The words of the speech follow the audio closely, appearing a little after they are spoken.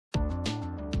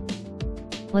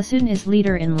LISUN is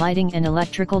leader in lighting and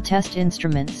electrical test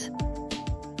instruments.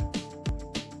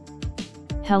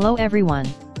 Hello everyone,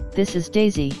 this is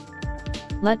Daisy.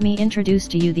 Let me introduce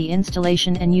to you the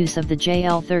installation and use of the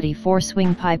JL34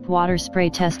 swing pipe water spray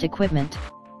test equipment.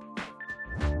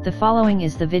 The following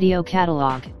is the video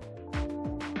catalog.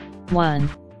 1.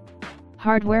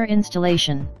 Hardware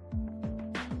installation.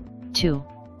 2.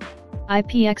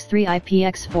 IPX3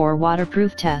 IPX4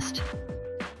 waterproof test.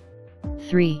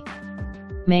 3.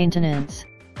 Maintenance.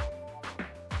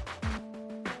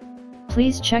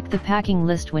 Please check the packing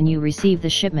list when you receive the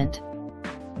shipment.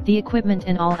 The equipment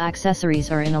and all accessories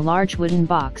are in a large wooden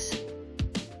box.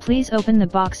 Please open the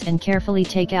box and carefully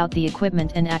take out the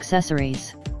equipment and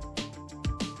accessories.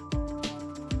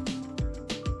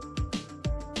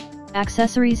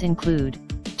 Accessories include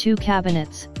 2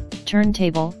 cabinets,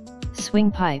 turntable,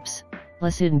 swing pipes.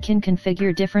 LISUN can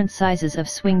configure different sizes of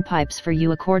swing pipes for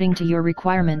you according to your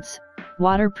requirements.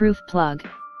 Waterproof plug,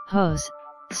 hose,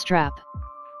 strap.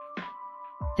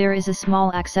 There is a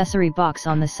small accessory box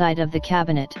on the side of the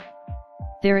cabinet.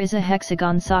 There is a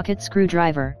hexagon socket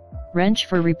screwdriver, wrench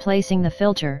for replacing the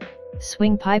filter,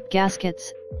 swing pipe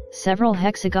gaskets, several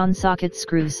hexagon socket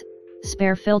screws,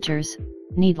 spare filters,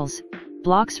 needles,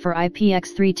 blocks for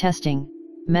IPX3 testing,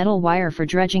 metal wire for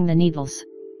dredging the needles.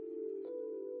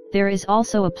 There is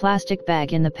also a plastic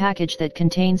bag in the package that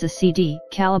contains a CD,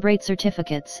 calibrate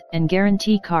certificates, and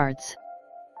guarantee cards.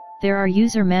 There are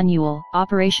user manual,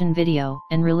 operation video,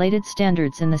 and related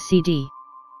standards in the CD.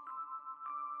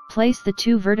 Place the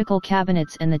 2 vertical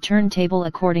cabinets and the turntable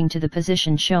according to the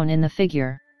position shown in the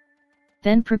figure.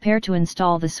 Then prepare to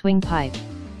install the swing pipe.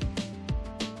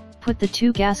 Put the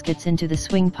 2 gaskets into the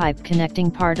swing pipe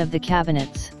connecting part of the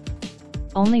cabinets.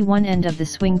 Only one end of the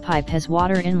swing pipe has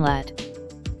water inlet.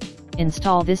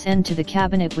 Install this end to the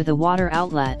cabinet with a water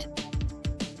outlet.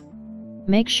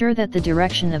 Make sure that the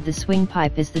direction of the swing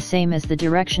pipe is the same as the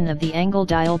direction of the angle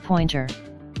dial pointer.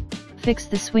 Fix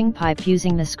the swing pipe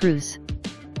using the screws.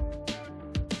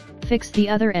 Fix the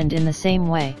other end in the same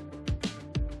way.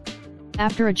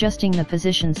 After adjusting the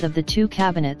positions of the 2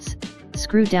 cabinets,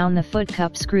 screw down the foot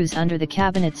cup screws under the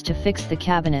cabinets to fix the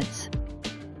cabinets.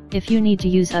 If you need to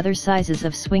use other sizes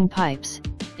of swing pipes,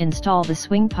 install the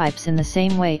swing pipes in the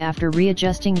same way after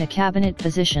readjusting the cabinet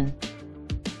position.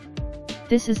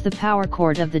 This is the power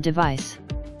cord of the device.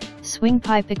 Swing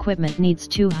pipe equipment needs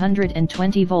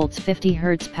 220 volts 50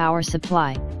 Hz power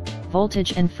supply.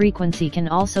 Voltage and frequency can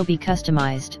also be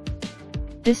customized.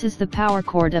 This is the power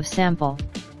cord of sample.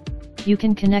 You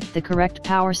can connect the correct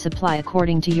power supply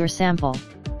according to your sample.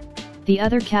 The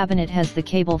other cabinet has the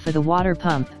cable for the water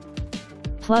pump.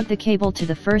 Plug the cable to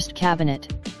the first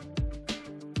cabinet.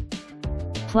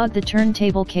 Plug the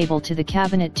turntable cable to the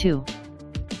cabinet 2.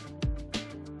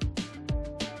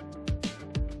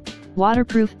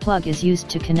 Waterproof plug is used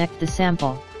to connect the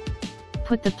sample.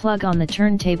 Put the plug on the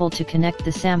turntable to connect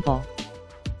the sample.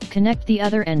 Connect the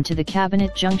other end to the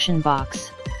cabinet junction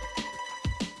box.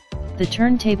 The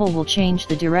turntable will change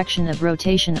the direction of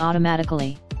rotation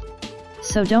automatically.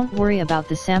 So don't worry about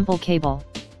the sample cable.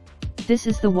 This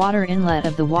is the water inlet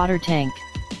of the water tank.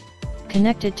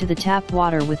 Connect it to the tap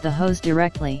water with the hose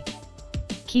directly.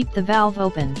 Keep the valve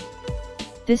open.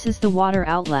 This is the water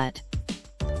outlet.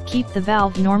 Keep the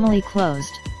valve normally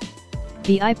closed.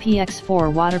 The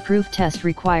IPX4 waterproof test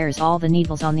requires all the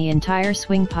needles on the entire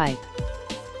swing pipe.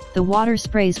 The water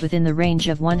sprays within the range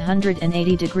of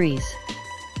 180 degrees.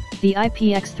 The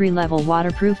IPX3 level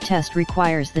waterproof test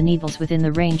requires the needles within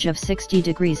the range of 60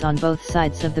 degrees on both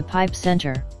sides of the pipe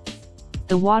center.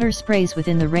 The water sprays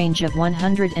within the range of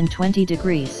 120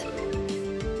 degrees.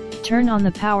 Turn on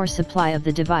the power supply of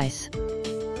the device.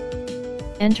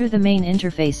 Enter the main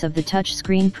interface of the touch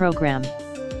screen program.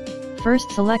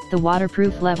 First select the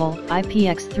waterproof level,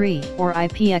 IPX3 or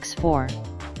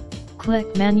IPX4.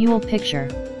 Click Manual Picture.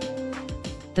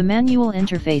 The manual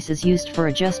interface is used for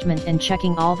adjustment and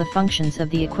checking all the functions of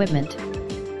the equipment.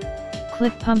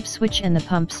 Click Pump switch and the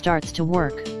pump starts to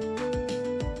work.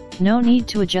 No need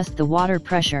to adjust the water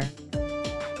pressure.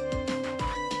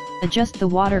 Adjust the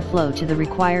water flow to the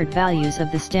required values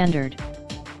of the standard.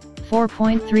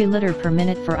 4.3 liter per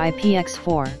minute for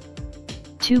IPX4.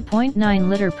 2.9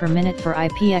 liter per minute for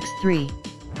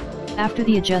IPX3. After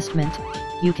the adjustment,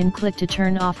 you can click to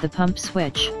turn off the pump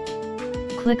switch.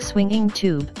 Click swinging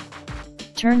tube.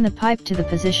 Turn the pipe to the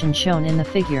position shown in the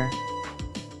figure.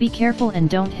 Be careful and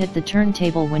don't hit the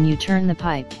turntable when you turn the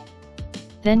pipe.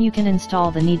 Then you can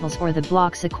install the needles or the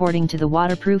blocks according to the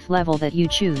waterproof level that you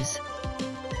choose.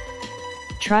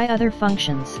 Try other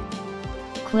functions.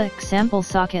 Click Sample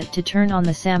Socket to turn on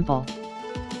the sample.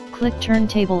 Click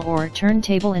Turntable or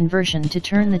Turntable Inversion to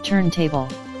turn the turntable.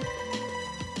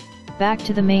 Back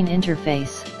to the main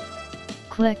interface.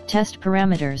 Click Test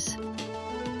Parameters.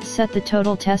 Set the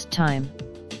total test time.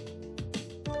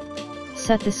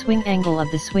 Set the swing angle of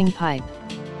the swing pipe.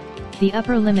 The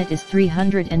upper limit is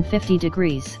 350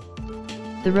 degrees.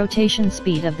 The rotation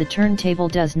speed of the turntable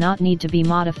does not need to be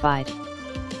modified.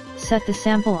 Set the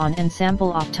sample on and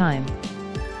sample off time.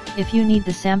 If you need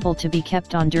the sample to be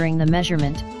kept on during the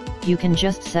measurement, you can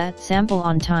just set sample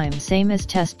on time same as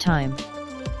test time.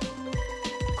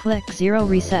 Click 0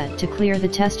 Reset to clear the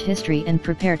test history and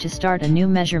prepare to start a new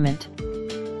measurement.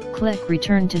 Click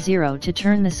Return to 0 to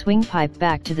turn the swing pipe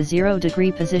back to the 0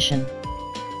 degree position.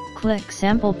 Click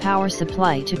Sample Power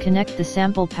Supply to connect the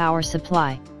sample power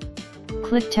supply.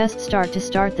 Click Test Start to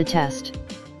start the test.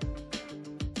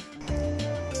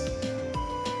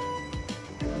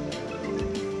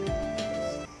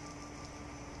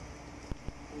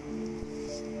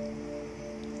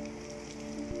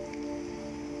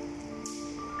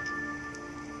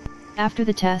 After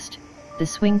the test, the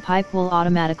swing pipe will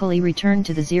automatically return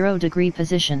to the 0 degree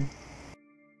position.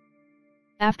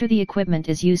 After the equipment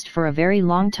is used for a very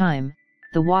long time,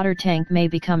 the water tank may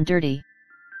become dirty.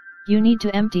 You need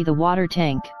to empty the water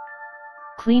tank.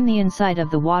 Clean the inside of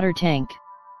the water tank.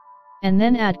 And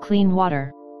then add clean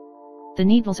water. The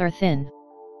needles are thin,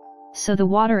 so the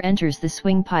water enters the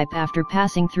swing pipe after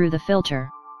passing through the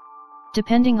filter.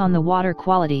 Depending on the water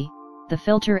quality, the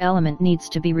filter element needs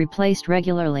to be replaced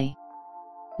regularly.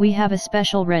 We have a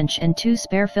special wrench and 2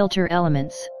 spare filter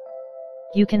elements.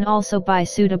 You can also buy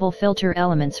suitable filter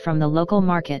elements from the local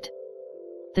market.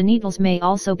 The needles may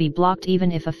also be blocked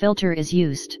even if a filter is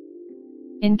used.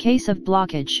 In case of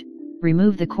blockage,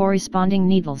 remove the corresponding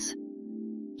needles.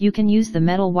 You can use the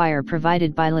metal wire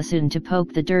provided by LISUN to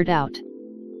poke the dirt out.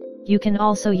 You can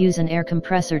also use an air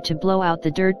compressor to blow out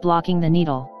the dirt blocking the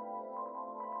needle.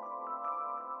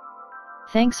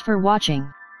 Thanks for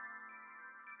watching.